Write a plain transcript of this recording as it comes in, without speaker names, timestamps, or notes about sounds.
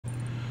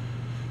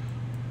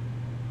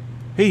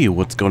Hey,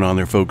 what's going on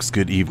there, folks?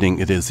 Good evening.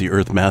 It is the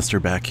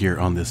Earthmaster back here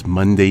on this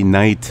Monday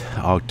night,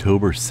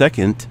 October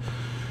 2nd,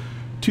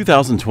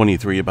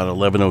 2023, about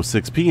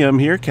 11:06 p.m.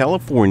 here,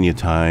 California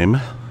time.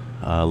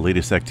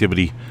 Latest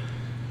activity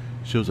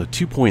shows a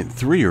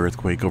 2.3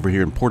 earthquake over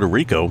here in Puerto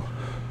Rico,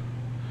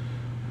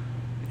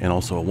 and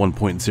also a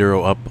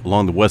 1.0 up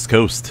along the west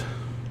coast.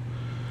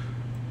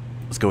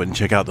 Let's go ahead and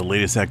check out the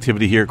latest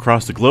activity here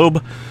across the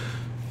globe.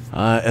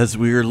 As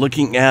we're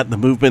looking at the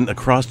movement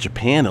across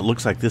Japan, it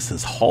looks like this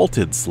has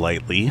halted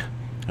slightly.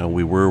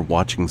 We were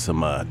watching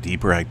some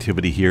deeper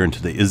activity here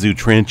into the Izu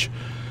Trench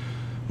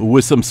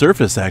with some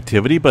surface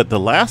activity, but the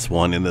last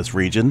one in this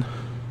region,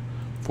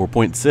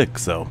 4.6,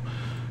 so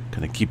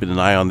kind of keeping an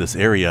eye on this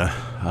area.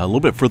 A little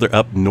bit further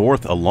up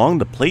north along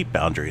the plate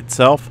boundary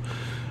itself,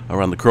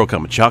 around the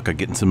Kurokamachaka,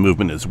 getting some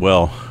movement as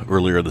well.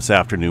 Earlier this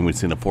afternoon, we've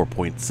seen a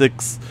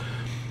 4.6.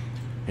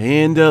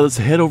 And let's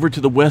head over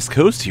to the west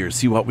coast here,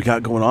 see what we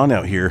got going on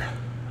out here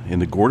in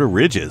the Gorda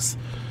Ridges.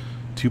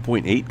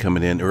 2.8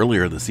 coming in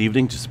earlier this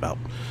evening, just about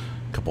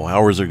a couple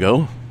hours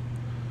ago.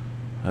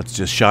 That's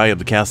just shy of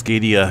the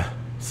Cascadia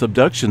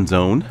subduction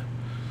zone.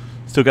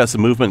 Still got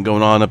some movement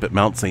going on up at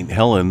Mount St.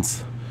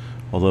 Helens,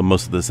 although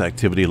most of this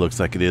activity looks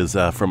like it is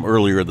from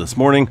earlier this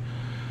morning.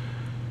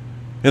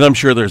 And I'm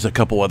sure there's a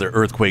couple other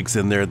earthquakes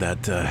in there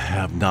that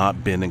have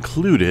not been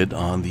included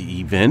on the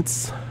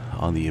events,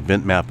 on the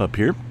event map up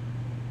here.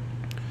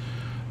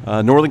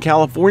 Northern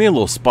California, a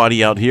little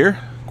spotty out here.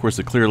 Of course,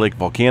 the Clear Lake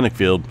volcanic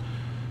field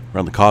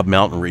around the Cobb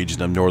Mountain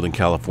region of Northern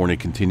California,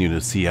 continuing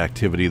to see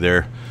activity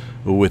there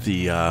with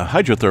the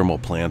hydrothermal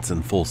plants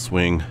in full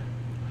swing.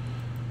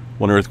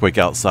 One earthquake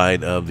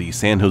outside of the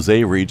San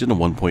Jose region, a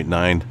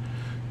 1.9,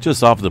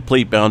 just off of the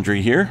plate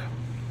boundary here.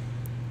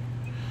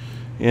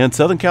 And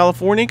Southern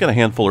California, got a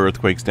handful of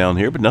earthquakes down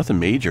here, but nothing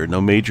major.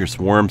 No major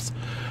swarms,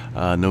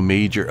 no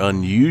major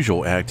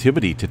unusual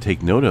activity to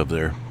take note of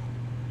there.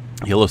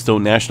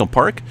 Yellowstone National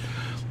Park,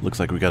 looks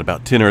like we got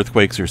about 10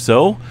 earthquakes or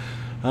so,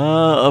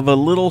 of a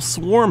little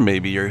swarm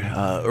maybe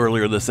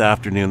earlier this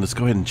afternoon. Let's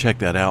go ahead and check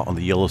that out on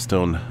the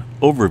Yellowstone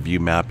overview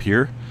map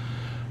here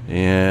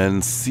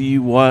and see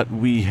what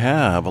we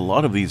have. A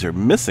lot of these are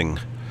missing.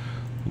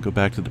 We'll go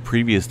back to the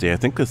previous day. I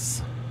think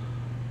this,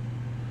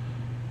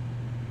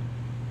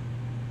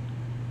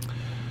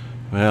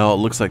 well, it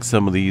looks like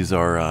some of these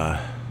are,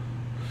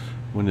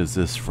 when is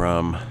this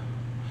from?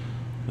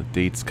 The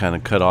date's kind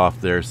of cut off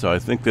there, so I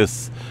think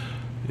this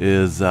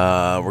is,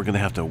 we're going to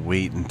have to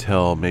wait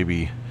until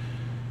maybe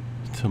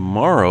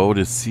tomorrow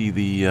to see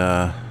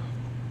the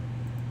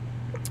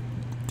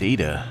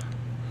data.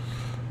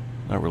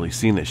 Not really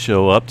seeing it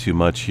show up too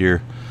much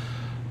here.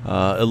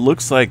 It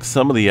looks like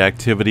some of the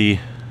activity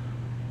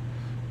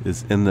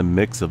is in the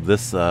mix of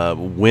this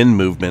wind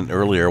movement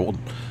earlier.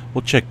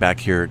 We'll check back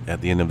here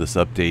at the end of this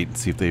update and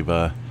see if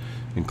they've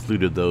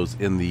included those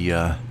in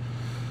the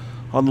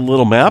on the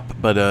little map,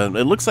 but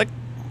it looks like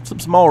some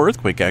small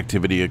earthquake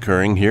activity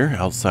occurring here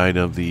outside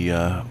of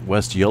the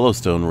West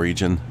Yellowstone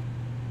region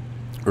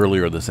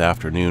earlier this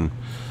afternoon.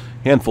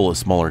 Handful of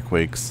smaller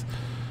quakes.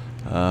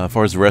 As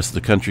far as the rest of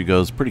the country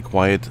goes, pretty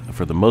quiet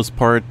for the most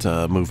part.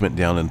 Movement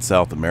down in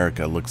South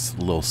America looks a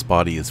little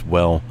spotty as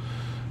well.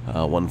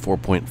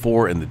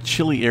 4.4 in the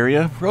Chile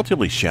area,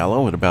 relatively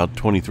shallow at about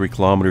 23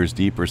 kilometers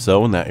deep or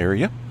so in that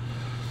area.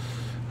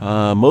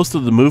 Most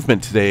of the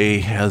movement today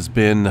has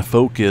been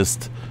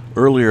focused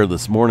earlier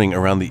this morning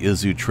around the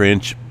Izu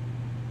Trench,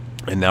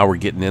 and now we're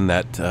getting in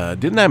that,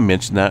 didn't I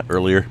mention that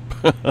earlier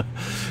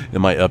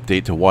in my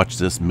update to watch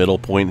this middle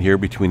point here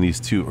between these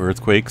two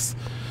earthquakes?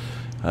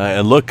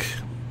 And look,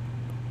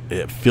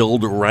 it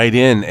filled right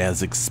in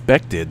as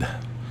expected.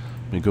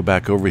 Let me go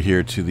back over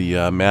here to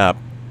the map.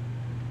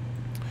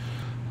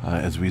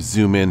 As we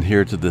zoom in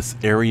here to this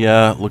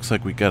area, looks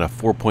like we got a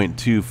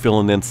 4.2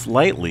 filling in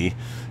slightly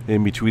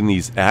in between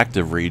these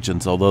active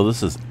regions, although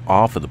this is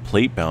off of the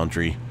plate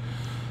boundary.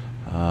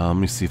 Let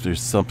me see if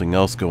there's something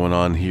else going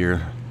on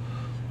here.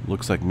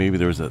 Looks like maybe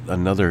there's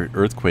another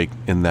earthquake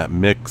in that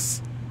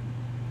mix.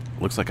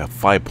 Looks like a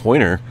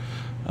 5-pointer,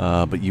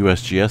 but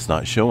USGS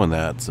not showing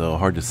that, so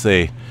hard to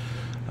say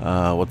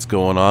what's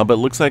going on. But it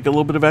looks like a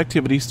little bit of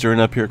activity stirring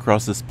up here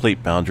across this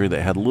plate boundary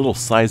that had a little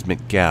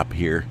seismic gap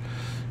here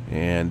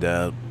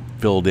and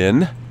filled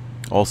in.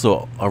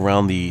 Also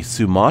around the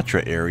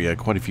Sumatra area,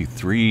 quite a few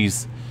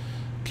threes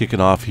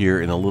kicking off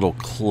here in a little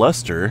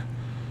cluster.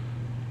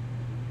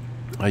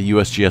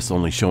 USGS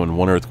only showing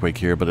one earthquake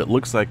here, but it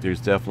looks like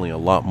there's definitely a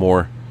lot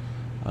more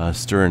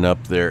stirring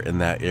up there in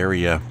that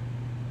area.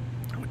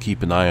 We'll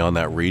keep an eye on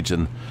that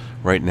region.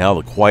 Right now,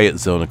 the quiet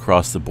zone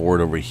across the board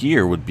over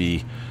here would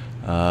be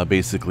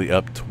basically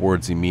up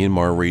towards the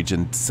Myanmar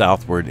region,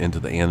 southward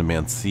into the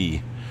Andaman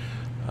Sea.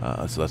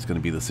 So that's going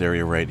to be this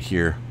area right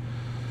here.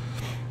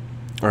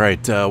 All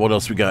right, what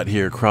else we got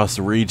here across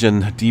the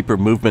region? Deeper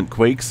movement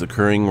quakes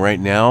occurring right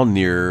now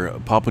near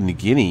Papua New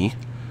Guinea.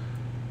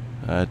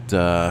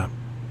 At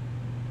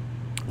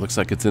looks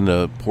like it's in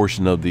a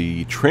portion of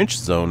the trench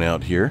zone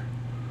out here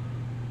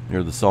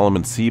near the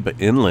Solomon Sea, but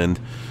inland.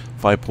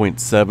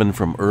 5.7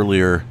 from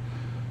earlier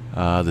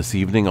This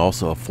evening,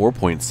 also a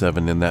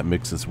 4.7 in that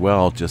mix as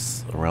well,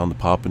 just around the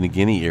Papua New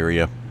Guinea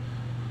area.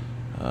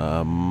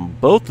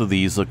 Both of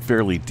these look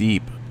fairly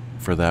deep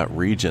for that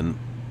region.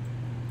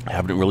 I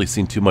haven't really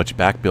seen too much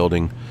back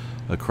building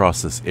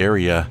across this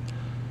area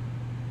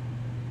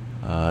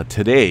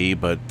today,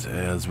 but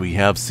as we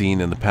have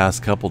seen in the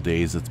past couple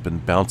days, it's been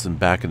bouncing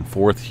back and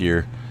forth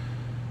here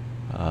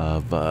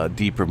of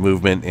deeper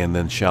movement and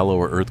then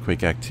shallower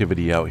earthquake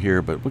activity out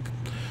here. But we'll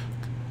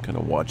kind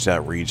of watch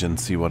that region,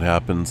 see what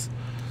happens.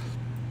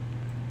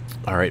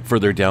 All right,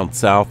 further down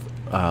south,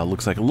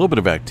 looks like a little bit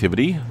of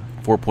activity.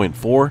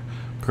 4.4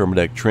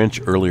 Kermadec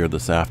Trench earlier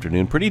this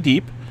afternoon, pretty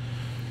deep.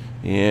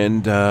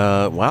 And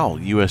wow,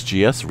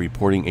 USGS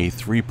reporting a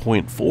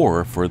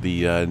 3.4 for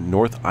the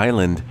North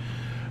Island,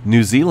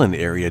 New Zealand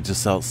area,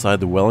 just outside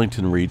the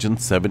Wellington region,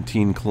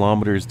 17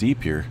 kilometers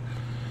deep here.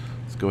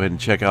 Let's go ahead and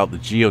check out the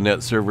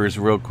GeoNet servers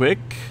real quick.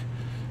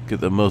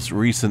 Get the most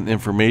recent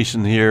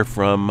information here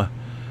from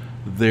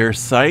their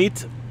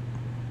site.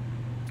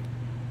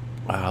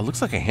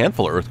 Looks like a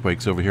handful of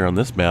earthquakes over here on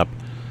this map.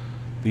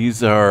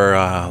 These are,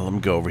 let me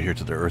go over here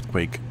to the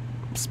earthquake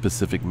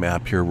specific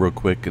map here real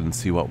quick and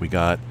see what we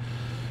got.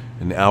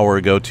 An hour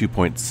ago,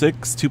 2.6,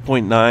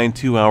 2.9,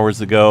 2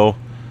 hours ago,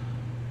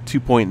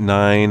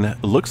 2.9.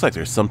 It looks like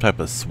there's some type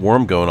of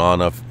swarm going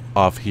on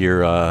off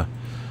here,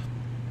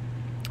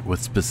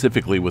 with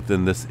specifically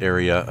within this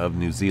area of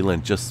New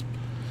Zealand. Just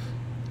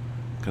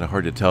kind of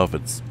hard to tell if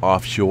it's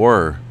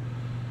offshore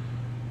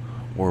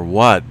or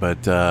what,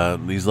 but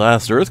these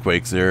last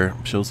earthquakes there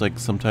shows like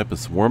some type of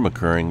swarm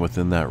occurring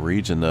within that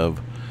region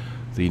of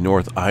the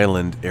North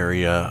Island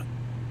area.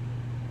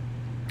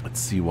 Let's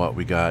see what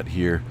we got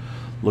here.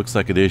 Looks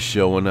like it is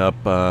showing up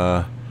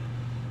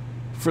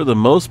for the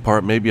most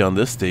part, maybe on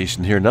this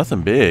station here.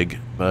 Nothing big,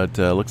 but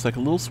looks like a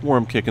little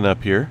swarm kicking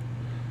up here.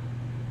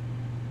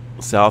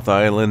 South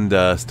Island,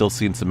 still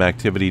seeing some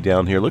activity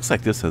down here. Looks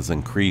like this has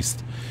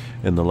increased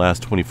in the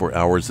last 24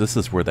 hours. This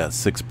is where that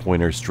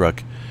 6-pointer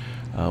struck,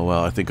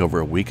 well, I think over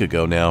a week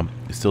ago now.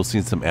 Still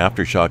seeing some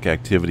aftershock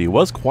activity. It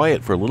was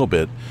quiet for a little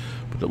bit,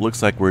 but it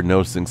looks like we're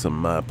noticing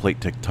some plate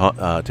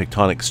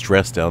tectonic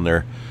stress down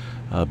there,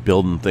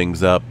 building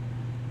things up.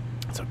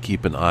 So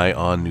keep an eye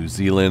on New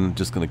Zealand.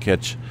 Just going to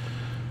catch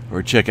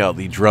or check out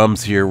the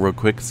drums here real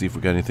quick, see if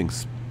we got anything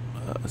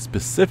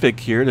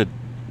specific here to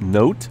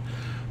note.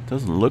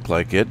 Doesn't look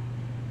like it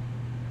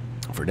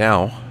for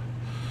now.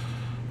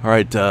 All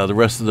right, the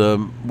rest of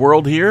the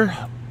world here.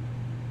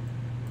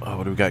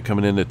 What do we got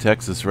coming into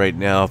Texas right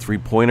now?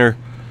 3-pointer.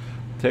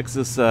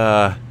 Texas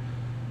never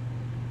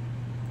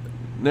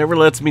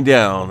lets me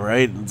down,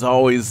 right? It's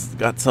always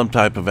got some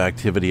type of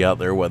activity out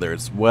there, whether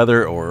it's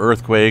weather or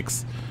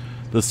earthquakes.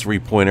 This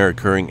 3-pointer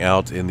occurring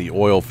out in the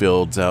oil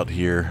fields out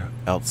here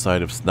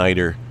outside of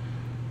Snyder,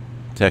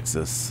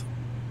 Texas.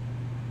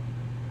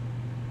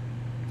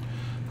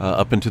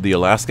 Up into the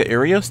Alaska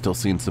area, still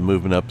seeing some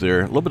movement up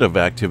there. A little bit of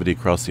activity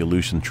across the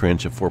Aleutian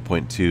Trench of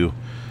 4.2.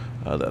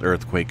 That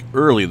earthquake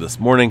early this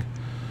morning.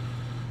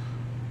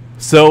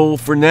 So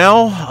for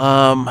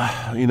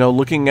now, you know,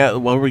 looking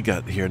at what we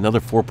got here, another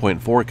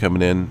 4.4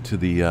 coming in to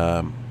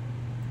the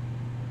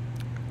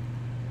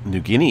New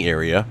Guinea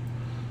area.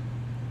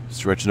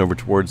 Stretching over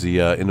towards the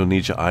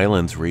Indonesia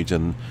Islands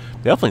region.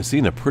 Definitely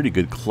seeing a pretty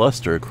good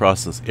cluster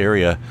across this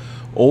area.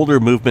 Older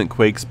movement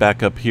quakes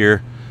back up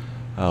here,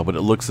 but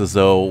it looks as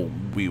though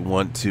we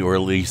want to, or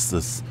at least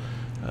this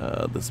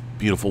this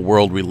beautiful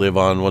world we live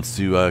on wants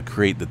to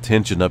create the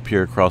tension up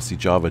here across the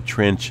Java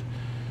Trench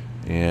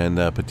and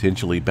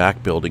potentially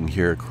back building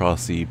here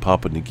across the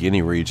Papua New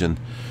Guinea region.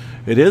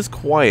 It is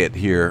quiet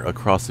here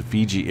across the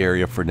Fiji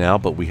area for now,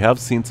 but we have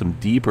seen some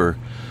deeper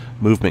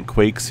movement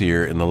quakes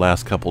here in the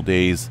last couple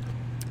days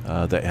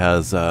that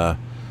has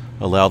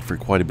allowed for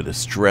quite a bit of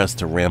stress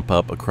to ramp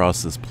up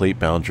across this plate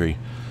boundary.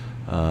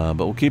 But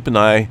we'll keep an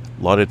eye.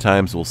 A lot of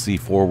times we'll see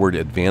forward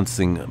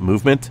advancing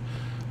movement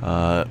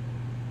on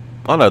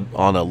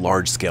a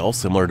large scale,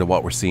 similar to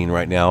what we're seeing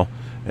right now,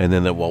 and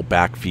then it will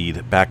back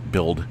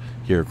build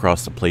here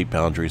across the plate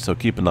boundary. So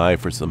keep an eye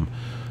for some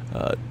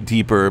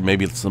deeper,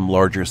 maybe some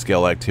larger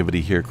scale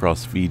activity here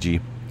across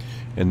Fiji.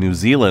 And New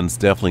Zealand's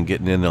definitely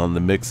getting in on the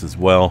mix as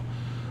well,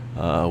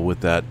 with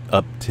that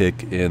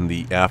uptick in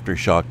the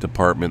aftershock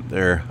department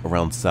there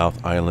around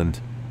South Island.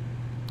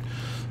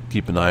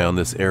 Keep an eye on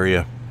this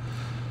area.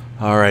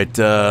 All right,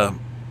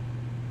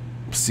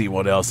 see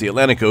what else. The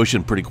Atlantic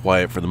Ocean pretty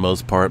quiet for the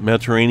most part.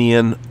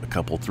 Mediterranean, a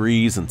couple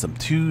 3s and some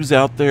 2s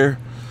out there.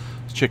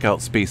 Let's check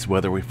out space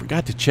weather. We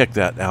forgot to check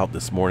that out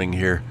this morning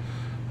here.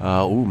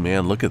 Oh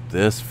man, look at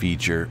this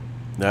feature.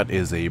 That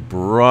is a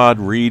broad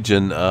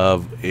region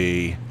of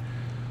a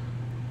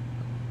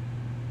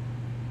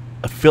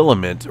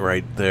filament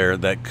right there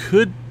that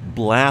could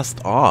blast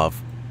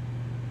off.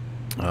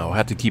 I'll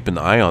have to keep an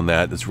eye on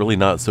that. It's really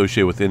not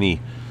associated with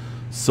any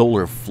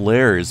solar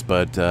flares,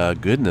 but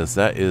goodness,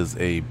 that is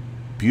a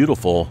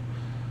beautiful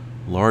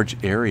large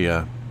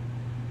area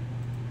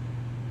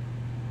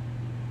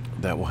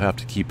that we'll have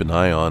to keep an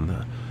eye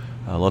on.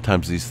 A lot of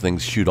times these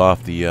things shoot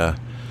off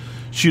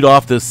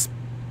this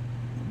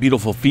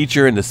beautiful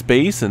feature into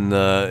space, and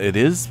it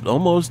is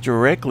almost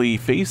directly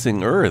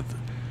facing Earth.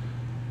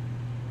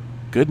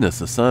 Goodness,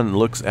 the sun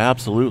looks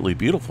absolutely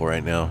beautiful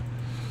right now.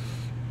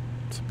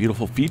 It's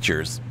beautiful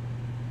features.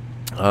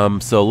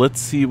 So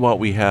let's see what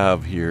we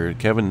have here.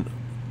 Kevin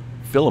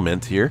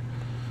Filament here.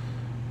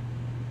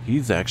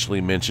 He's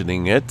actually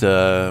mentioning it.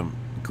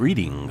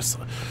 Greetings.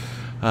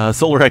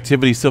 Solar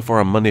activity so far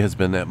on Monday has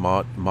been at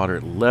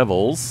moderate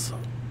levels.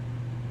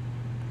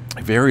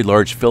 A very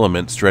large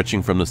filament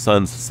stretching from the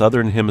sun's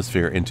southern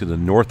hemisphere into the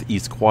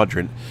northeast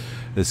quadrant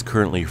is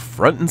currently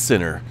front and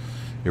center.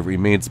 It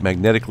remains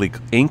magnetically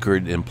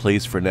anchored in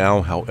place for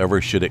now. However,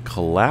 should it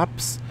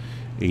collapse,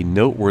 a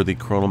noteworthy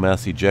coronal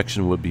mass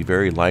ejection would be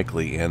very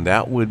likely, and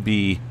that would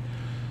be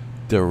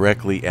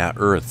directly at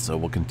Earth. So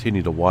we'll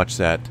continue to watch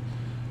that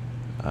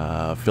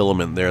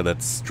filament there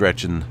that's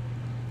stretching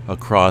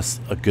across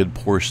a good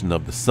portion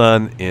of the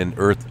sun in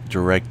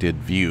Earth-directed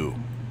view.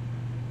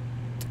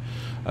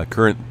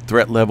 Current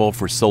threat level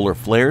for solar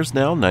flares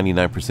now,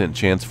 99%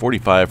 chance,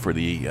 45% for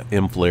the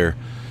M flare,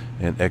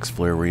 and X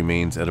flare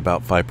remains at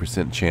about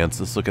 5% chance.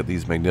 Let's look at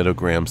these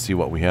magnetograms, see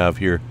what we have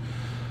here.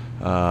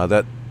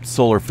 That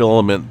solar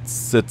filament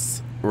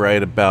sits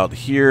right about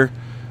here,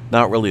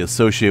 not really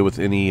associated with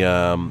any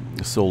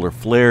solar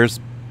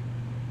flares.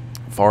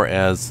 Far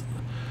as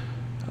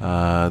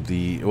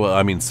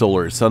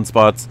solar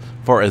sunspots.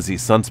 Far as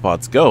these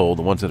sunspots go,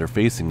 the ones that are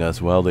facing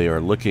us, well, they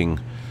are looking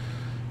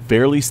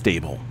fairly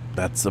stable.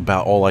 That's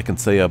about all I can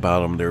say about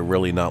them. They're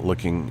really not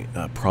looking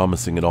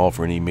promising at all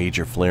for any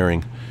major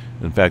flaring.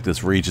 In fact,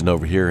 this region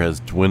over here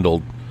has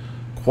dwindled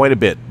quite a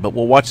bit. But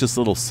we'll watch this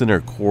little center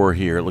core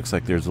here. It looks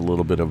like there's a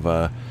little bit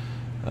of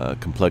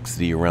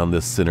complexity around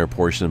this center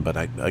portion.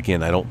 But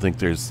again, I don't think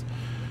there's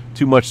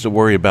too much to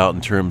worry about in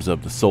terms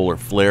of the solar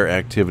flare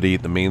activity.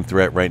 The main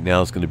threat right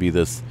now is going to be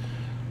this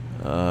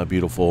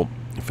beautiful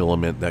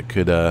filament that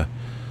could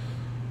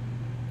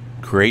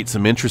create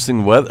some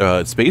interesting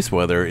weather, space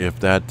weather, if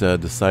that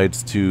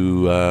decides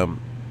to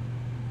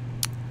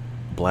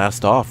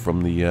blast off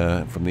from the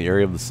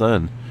area of the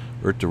sun,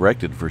 Earth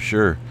directed for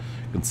sure.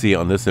 You can see it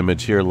on this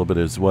image here a little bit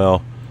as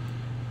well.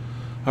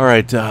 All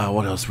right,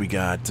 what else we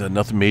got?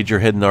 Nothing major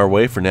heading our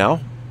way for now.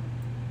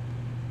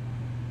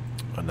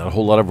 Not a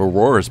whole lot of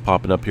auroras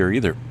popping up here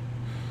either.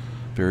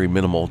 Very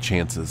minimal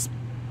chances.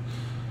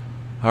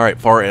 All right,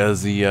 far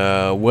as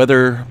the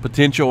weather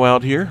potential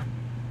out here,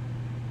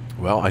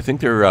 well, I think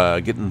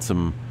they're getting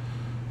some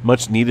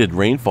much-needed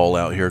rainfall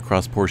out here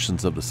across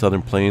portions of the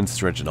southern plains,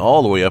 stretching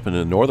all the way up into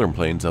the northern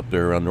plains up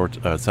there around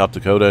South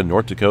Dakota,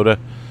 North Dakota.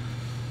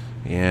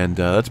 And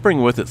that's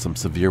bringing with it some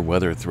severe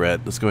weather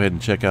threat. Let's go ahead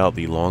and check out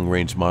the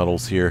long-range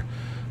models here.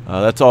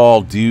 That's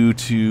all due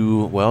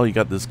to, well, you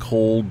got this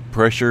cold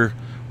pressure,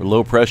 or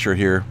low pressure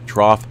here,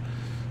 trough,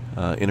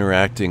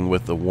 interacting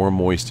with the warm,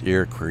 moist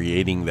air,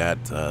 creating that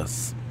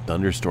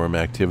thunderstorm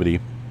activity.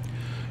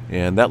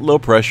 And that low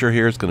pressure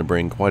here is going to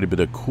bring quite a bit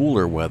of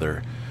cooler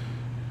weather,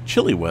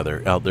 chilly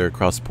weather out there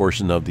across a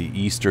portion of the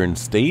eastern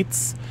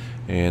states.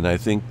 And I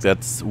think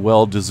that's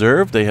well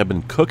deserved. They have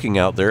been cooking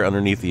out there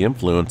underneath the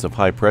influence of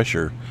high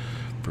pressure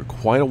for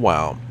quite a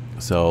while.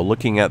 So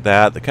looking at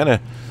that, that kind of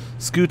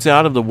scoots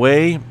out of the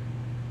way.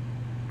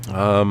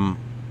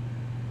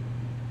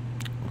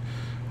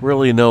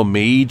 Really no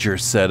major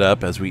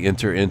setup as we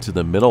enter into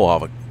the middle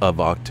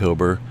of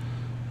October.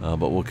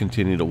 But we'll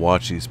continue to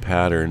watch these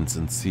patterns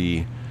and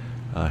see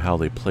how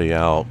they play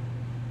out.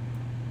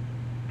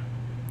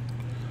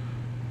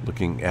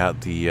 Looking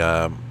at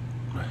the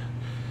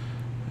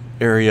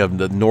area of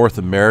the North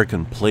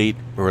American plate,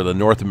 or the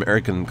North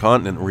American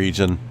continent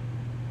region,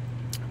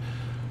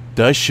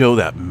 does show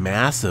that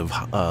massive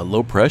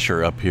low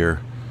pressure up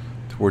here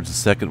towards the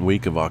second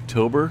week of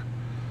October.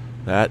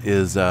 That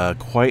is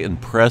quite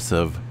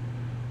impressive,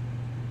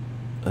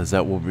 as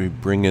that will be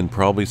bringing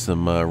probably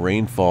some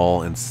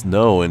rainfall and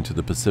snow into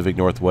the Pacific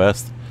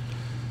Northwest.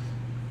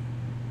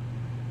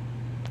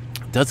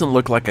 Doesn't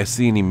look like I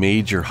see any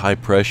major high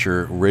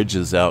pressure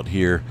ridges out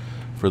here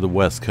for the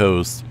West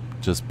Coast,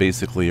 just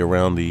basically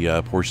around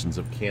the portions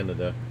of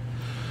Canada.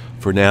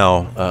 For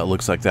now, it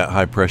looks like that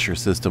high pressure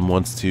system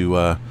wants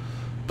to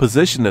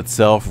position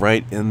itself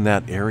right in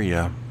that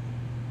area.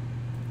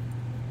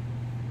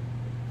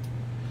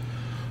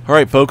 All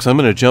right, folks, I'm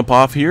going to jump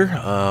off here.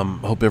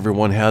 Hope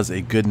everyone has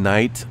a good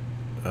night.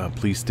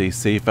 Please stay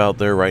safe out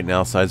there. Right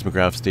now,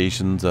 seismograph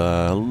stations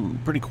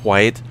pretty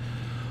quiet.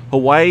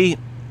 Hawaii,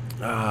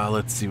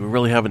 let's see, we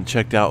really haven't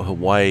checked out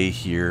Hawaii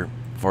here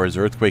as far as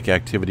earthquake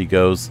activity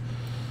goes.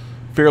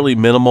 Fairly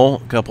minimal,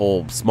 a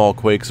couple small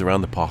quakes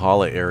around the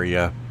Pahala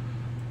area.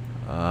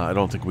 I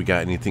don't think we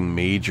got anything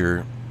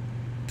major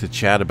to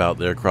chat about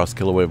there across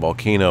Kilauea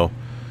Volcano.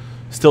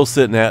 Still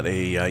sitting at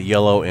a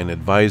yellow and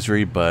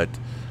advisory, but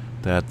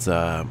that's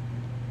what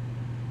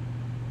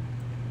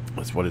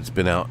it's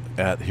been out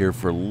at here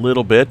for a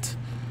little bit.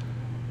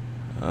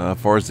 As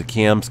far as the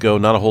cams go,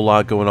 not a whole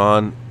lot going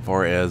on as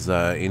far as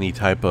any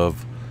type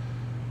of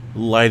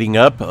lighting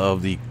up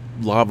of the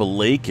lava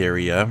lake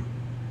area.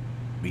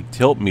 The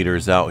tilt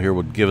meters out here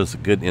would give us a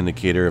good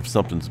indicator if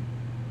something's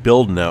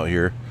building out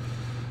here.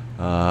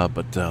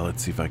 But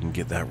let's see if I can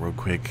get that real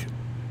quick.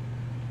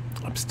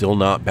 I'm still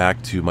not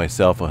back to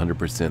myself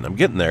 100%. I'm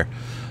getting there,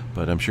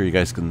 but I'm sure you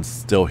guys can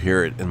still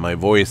hear it in my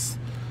voice.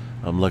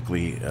 I'm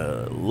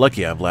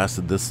lucky I've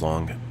lasted this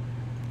long. A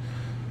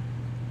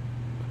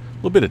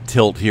little bit of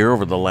tilt here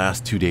over the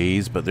last 2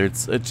 days, but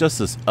it's just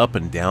this up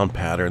and down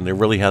pattern. There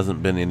really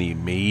hasn't been any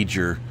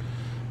major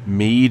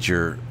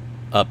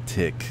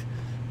uptick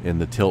in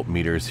the tilt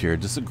meters here.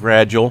 Just a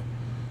gradual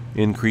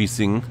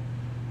increasing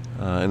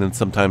and then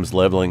sometimes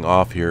leveling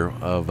off here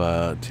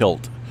of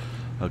tilt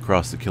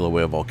across the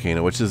Kilauea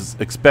volcano, which is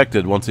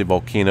expected once a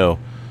volcano,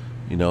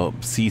 you know,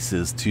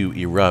 ceases to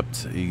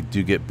erupt. You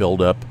do get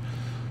buildup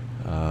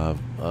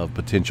of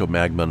potential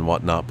magma and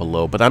whatnot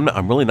below. But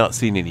I'm really not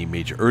seeing any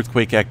major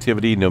earthquake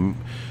activity, no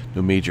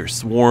major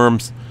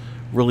swarms,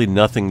 really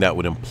nothing that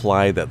would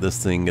imply that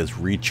this thing is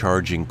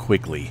recharging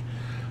quickly.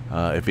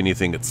 If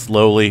anything, it's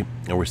slowly,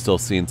 and we're still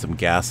seeing some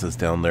gases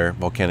down there,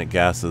 volcanic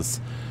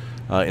gases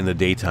in the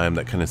daytime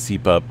that kind of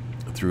seep up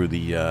through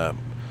the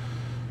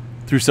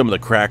through some of the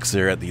cracks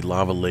there at the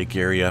lava lake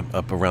area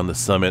up around the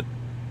summit.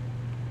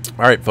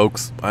 All right,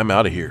 folks, I'm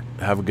out of here.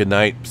 Have a good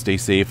night. Stay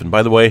safe. And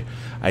by the way,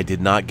 I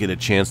did not get a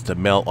chance to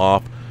mail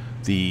off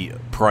the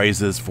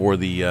prizes for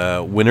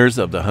the winners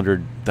of the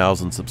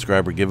 100,000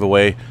 subscriber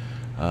giveaway.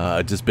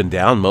 I've just been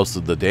down most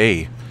of the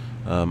day.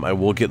 I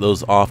will get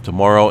those off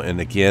tomorrow.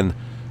 And again,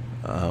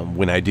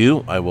 when I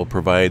do, I will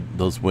provide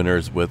those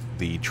winners with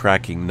the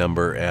tracking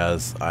number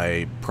as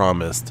I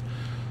promised.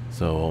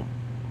 So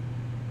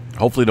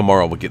hopefully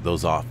tomorrow we'll get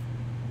those off.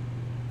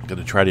 I'm going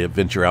to try to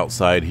venture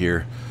outside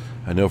here.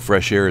 I know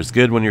fresh air is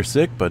good when you're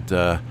sick, but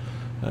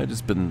I've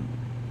just been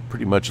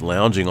pretty much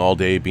lounging all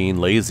day, being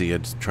lazy.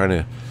 I'm just trying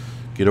to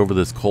get over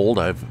this cold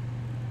I've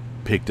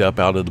picked up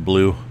out of the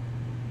blue.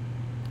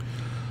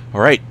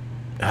 All right,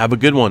 have a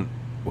good one.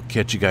 We'll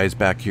catch you guys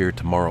back here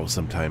tomorrow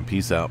sometime.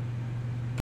 Peace out.